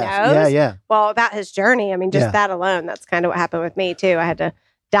with he Jeff. knows. Yeah. Well, about his journey. I mean, just that alone. That's kind of what happened with me too. I had to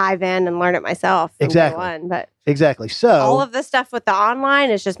dive in and learn it myself. Exactly. So all of the stuff with the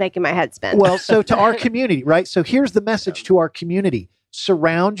online is just making my head spin. Well, so to our community, right? So here's the message to our community.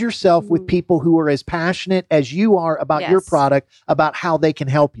 Surround yourself with people who are as passionate as you are about your product, about how they can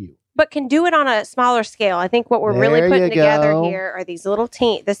help you. But can do it on a smaller scale. I think what we're really putting together here are these little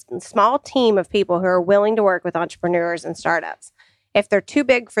this small team of people who are willing to work with entrepreneurs and startups. If they're too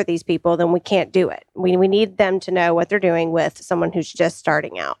big for these people, then we can't do it. We need them to know what they're doing with someone who's just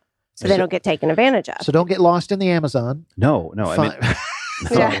starting out, so they don't get taken advantage of. So don't get lost in the Amazon. No.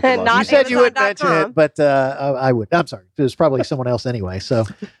 You said you would mention it, but I would. I'm sorry. There's probably someone else anyway. So,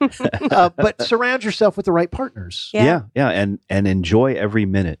 but surround yourself with the right partners. Yeah. And enjoy every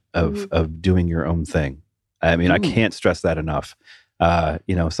minute of doing your own thing. I mean, I can't stress that enough.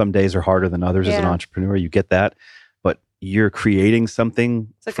 Some days are harder than others as an entrepreneur. You get that. You're creating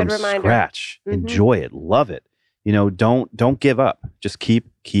something from scratch. Enjoy it. Love it. Don't give up. Just keep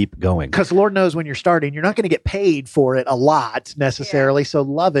going. Because Lord knows when you're starting, you're not going to get paid for it a lot necessarily. So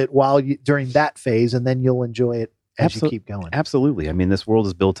love it during that phase, and then you'll enjoy it as you keep going. Absolutely. I mean, this world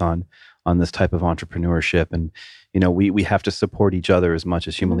is built on this type of entrepreneurship, and we have to support each other as much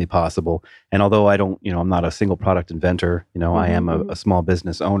as humanly possible. And although I don't, I'm not a single product inventor, I am a small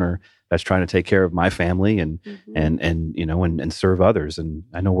business owner that's trying to take care of my family and serve others. And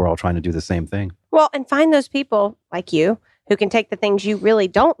I know we're all trying to do the same thing. Well, and find those people like you who can take the things you really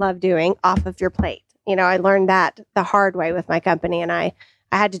don't love doing off of your plate. I learned that the hard way with my company, and I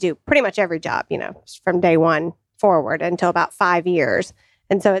had to do pretty much every job, from day one forward until about 5 years.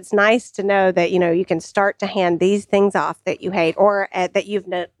 And so it's nice to know that, you can start to hand these things off that you hate or that you've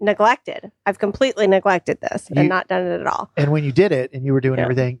neglected. I've completely neglected this and not done it at all. And when you did it and you were doing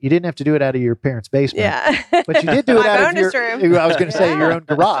everything, you didn't have to do it out of your parents' basement. Yeah. But you did do it out of your room. I was going to say your own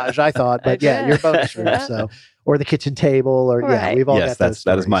garage, I thought. But your bonus room. So, or the kitchen table or we've all got those stories,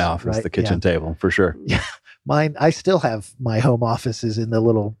 that is my office, right? The kitchen table for sure. Yeah. Mine, I still have my home office is in the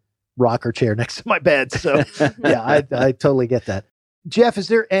little rocker chair next to my bed. So I totally get that. Jeff, is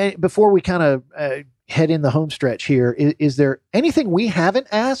there before we kind of head in the home stretch here, is there anything we haven't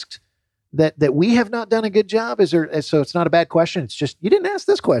asked that we have not done a good job? So it's not a bad question. It's just, you didn't ask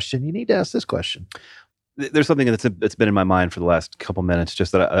this question. You need to ask this question. There's something that's been in my mind for the last couple minutes,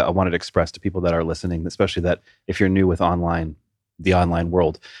 just that I wanted to express to people that are listening, especially that if you're new with the online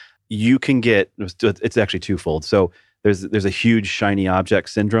world, you can get, it's actually twofold. So there's a huge shiny object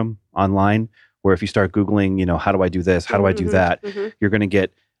syndrome online, where if you start Googling, how do I do this? How do I do that? You're going to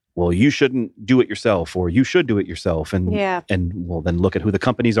get, well, you shouldn't do it yourself, or you should do it yourself. And well, then look at who the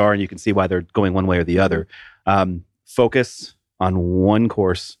companies are and you can see why they're going one way or the other. Focus on one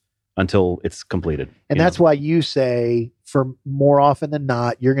course until it's completed. And that's why you say, for more often than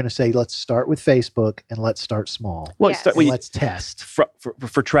not, you're going to say, let's start with Facebook and let's start small. Well, let's test.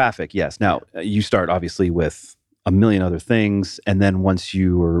 For traffic, yes. Now, you start obviously with a million other things. And then once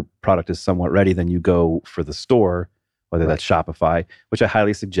your product is somewhat ready, then you go for the store, whether that's Shopify, which I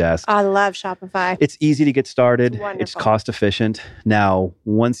highly suggest. I love Shopify. It's easy to get started. It's It's cost efficient. Now,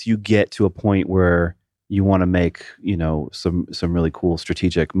 once you get to a point where you want to make, some really cool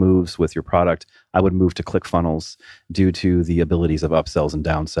strategic moves with your product, I would move to ClickFunnels due to the abilities of upsells and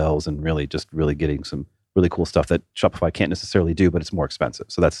downsells and really getting some really cool stuff that Shopify can't necessarily do, but it's more expensive.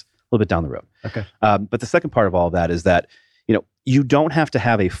 So that's a little bit down the road. Okay. But the second part of all that is that, you don't have to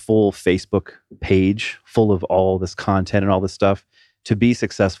have a full Facebook page full of all this content and all this stuff to be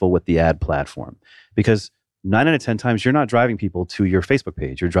successful with the ad platform. Because 9 out of 10 times, you're not driving people to your Facebook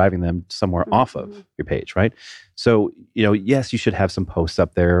page. You're driving them somewhere off of your page, right? So, yes, you should have some posts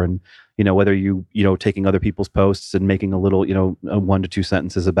up there, and, whether you taking other people's posts and making a little, 1 to 2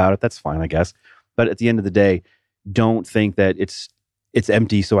 sentences about it, that's fine, I guess. But at the end of the day, don't think that it's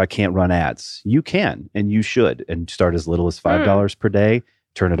empty, so I can't run ads. You can, and you should, and start as little as $5 per day.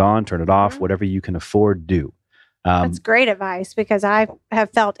 Turn it on, turn it off, whatever you can afford, do. That's great advice, because I have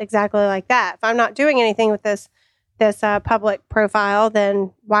felt exactly like that. If I'm not doing anything with this public profile,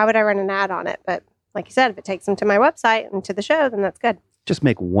 then why would I run an ad on it? But like you said, if it takes them to my website and to the show, then that's good. Just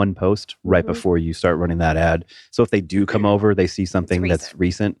make one post right before you start running that ad. So if they do come over, they see something that's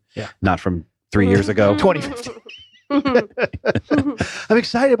recent, not from 3 years ago. 2015. I'm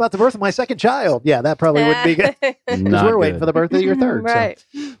excited about the birth of my second child. Yeah, that probably wouldn't be good, because we're waiting for the birth of your third. Right.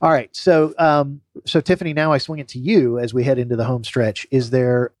 So. All right. So, Tiffany, now I swing it to you as we head into the home stretch. Is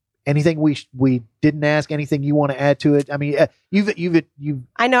there anything we didn't ask? Anything you want to add to it? I mean, you've.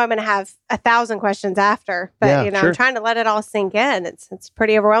 I know I'm going to have 1,000 questions after, but I'm trying to let it all sink in. It's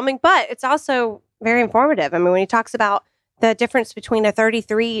pretty overwhelming, but it's also very informative. I mean, when he talks about the difference between a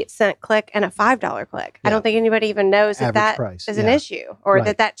 33-cent click and a $5 click. I don't think anybody even knows that is an issue, or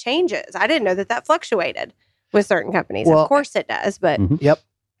that changes. I didn't know that fluctuated with certain companies. Well, of course it does, but. Yep.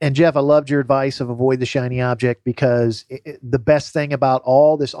 And Jeff, I loved your advice of avoid the shiny object, because the best thing about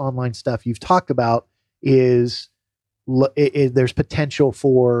all this online stuff you've talked about is there's potential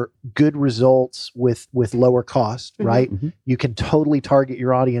for good results with lower cost, right? You can totally target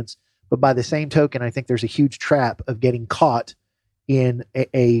your audience. But by the same token, I think there's a huge trap of getting caught in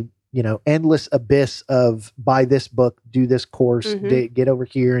a endless abyss of buy this book, do this course, get over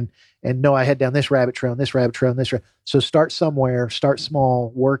here, and no, I head down this rabbit trail, and this rabbit trail, and this. So start somewhere, start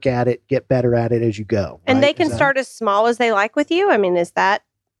small, work at it, get better at it as you go. And they can start as small as they like with you. I mean, is that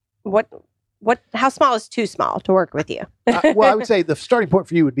how small is too small to work with you? Well, I would say the starting point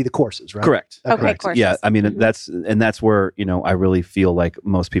for you would be the courses, right? Correct. Okay, courses. Yeah, I mean, that's where, I really feel like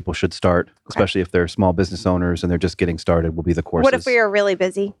most people should start, especially if they're small business owners and they're just getting started, will be the courses. What if we are really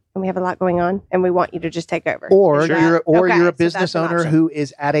busy and we have a lot going on and we want you to just take over? Or you're a business owner who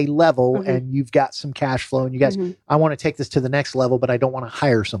is at a level and you've got some cash flow and you guys, I want to take this to the next level, but I don't want to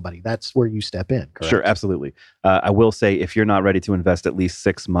hire somebody. That's where you step in, correct? Sure, absolutely. I will say, if you're not ready to invest at least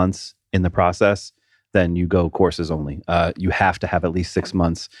 6 months in the process, then you go courses only. You have to have at least 6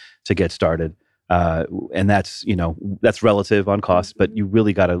 months to get started. And that's relative on cost, but you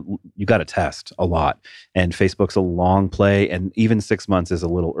really gotta test a lot. And Facebook's a long play, and even 6 months is a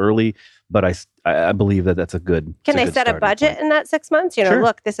little early, but I believe that's a good. Can they set a budget in that 6 months? Sure.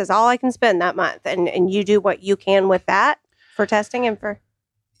 Look, this is all I can spend that month, and you do what you can with that for testing and for.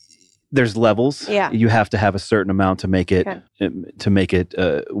 there's levels. Yeah. You have to have a certain amount to make it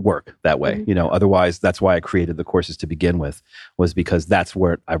work that way. Mm-hmm. Otherwise, that's why I created the courses to begin with, was because that's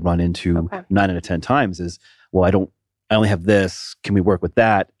where I run into 9 out of 10 times is, well, I only have this. Can we work with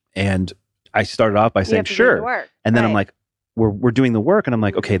that? And I started off by saying, sure. And then I'm like, we're doing the work. And I'm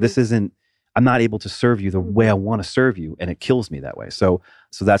like, okay, this isn't, I'm not able to serve you the way I want to serve you. And it kills me that way. So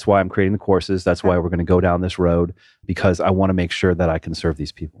that's why I'm creating the courses. That's why we're going to go down this road, because I want to make sure that I can serve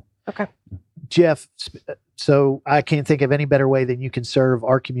these people. Okay. Jeff, so I can't think of any better way than you can serve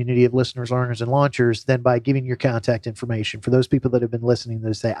our community of listeners, learners, and launchers than by giving your contact information. For those people that have been listening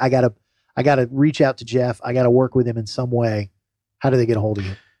that say, I gotta reach out to Jeff, I gotta work with him in some way. How do they get a hold of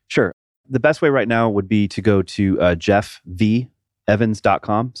you? Sure. The best way right now would be to go to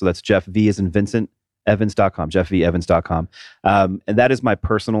jeffvevans.com. So that's Jeff V as in Vincent, Evans.com, jeffvevans.com. And that is my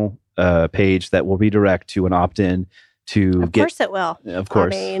personal page that will redirect to an opt-in to Of course it will. Of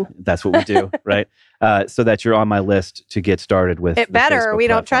course. That's what we do, right? So that you're on my list to get started with it better. Facebook We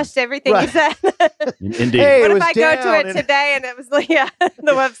don't platform. trust everything you said. Indeed. Hey, what if I go to it today and it was the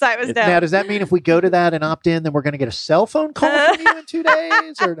website was down? Now, does that mean if we go to that and opt in, then we're going to get a cell phone call from you in 2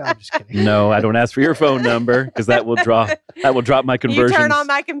 days? Or no, I'm just kidding. No, I don't ask for your phone number, because that will drop my conversions. You turn on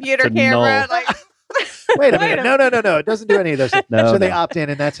my computer camera. Wait a minute. No. It doesn't do any of those things. They opt in,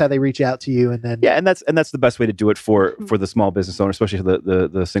 and that's how they reach out to you. And then and that's the best way to do it for the small business owner, especially for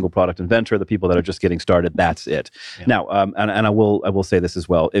the single product inventor, the people that are just getting started. That's it. Yeah. Now, and I will say this as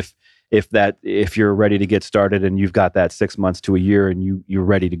well. If you're ready to get started and you've got that 6 months to a year and you're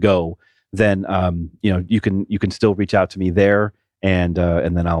ready to go, then you can still reach out to me there. And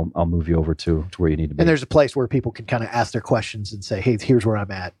then I'll move you over to where you need to be. And there's a place where people can kind of ask their questions and say, hey, here's where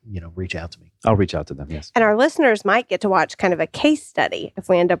I'm at. Reach out to me. I'll reach out to them, yes. And our listeners might get to watch kind of a case study if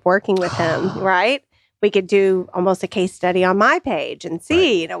we end up working with him, right? We could do almost a case study on my page and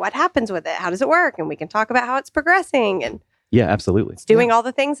see, what happens with it. How does it work? And we can talk about how it's progressing. And yeah, absolutely. It's doing all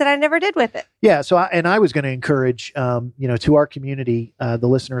the things that I never did with it. Yeah. So, I was going to encourage, to our community, the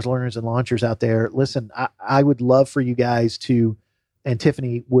listeners, learners, and launchers out there, listen, I would love for you guys to, and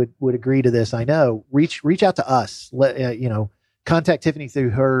Tiffany would agree to this, I know, reach out to us, contact Tiffany through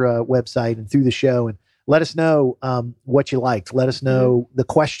her website and through the show, and let us know what you liked. Let us know the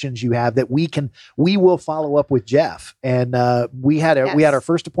questions you have that we will follow up with Jeff. And we had our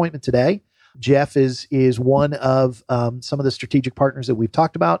first appointment today. Jeff is one of some of the strategic partners that we've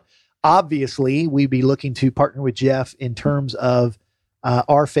talked about. Obviously, we'd be looking to partner with Jeff in terms of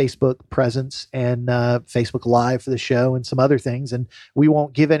our Facebook presence and Facebook Live for the show and some other things. And we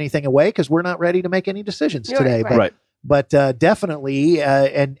won't give anything away because we're not ready to make any decisions today. Right. But definitely,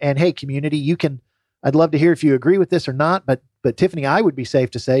 and hey, community, I'd love to hear if you agree with this or not. But Tiffany, I would be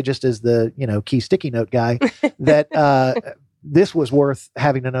safe to say, just as the key sticky note guy, that this was worth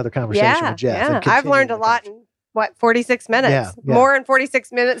having another conversation with Jeff. Yeah, I've learned a lot in 46 minutes. Yeah. More in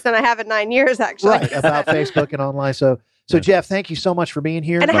 46 minutes than I have in 9 years, actually. Right, about Facebook and online. So Jeff, thank you so much for being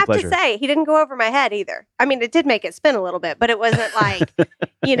here. And I have to say, he didn't go over my head either. I mean, it did make it spin a little bit, but it wasn't like,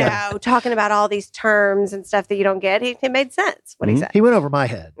 talking about all these terms and stuff that you don't get. It made sense what he said. He went over my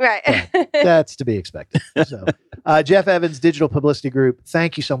head. Right. That's to be expected. So, Jeff Evans, Digital Publicity Group,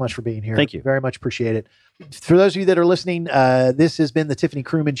 thank you so much for being here. Thank you. Very much appreciate it. For those of you that are listening, this has been the Tiffany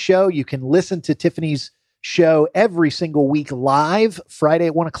Krumins Show. You can listen to Tiffany's show every single week live Friday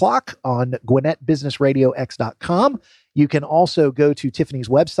at 1:00 on GwinnettBusinessRadioX.com. You can also go to Tiffany's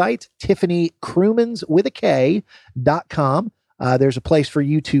website, TiffanyKrumins.com. There's a place for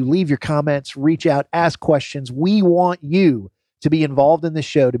you to leave your comments, reach out, ask questions. We want you to be involved in this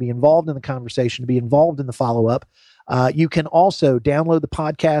show, to be involved in the conversation, to be involved in the follow-up. You can also download the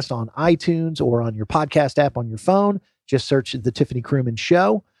podcast on iTunes or on your podcast app on your phone. Just search the Tiffany Krumins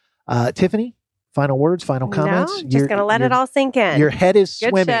Show. Tiffany, final words, final comments? No, just going to let it all sink in. Your head is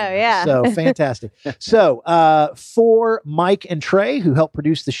swimming. Good show, yeah. So fantastic. So for Mike and Trey, who helped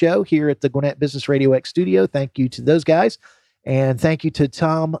produce the show here at the Gwinnett Business Radio X studio, thank you to those guys. And thank you to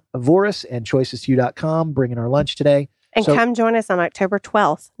Tom Voris and choices2.com bringing our lunch today. And come join us on October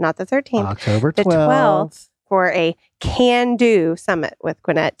 12th, not the 13th. October 12th. The 12th for a can-do summit with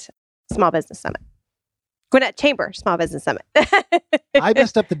Gwinnett Small Business Summit. Gwinnett Chamber Small Business Summit. I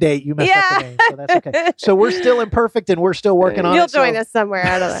messed up the date. You messed up the name, so that's okay. So we're still imperfect and we're still working on it. You'll join us somewhere.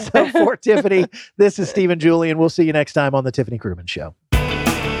 I don't know. So for Tiffany, this is Stephen Julian. We'll see you next time on the Tiffany Krumins Show.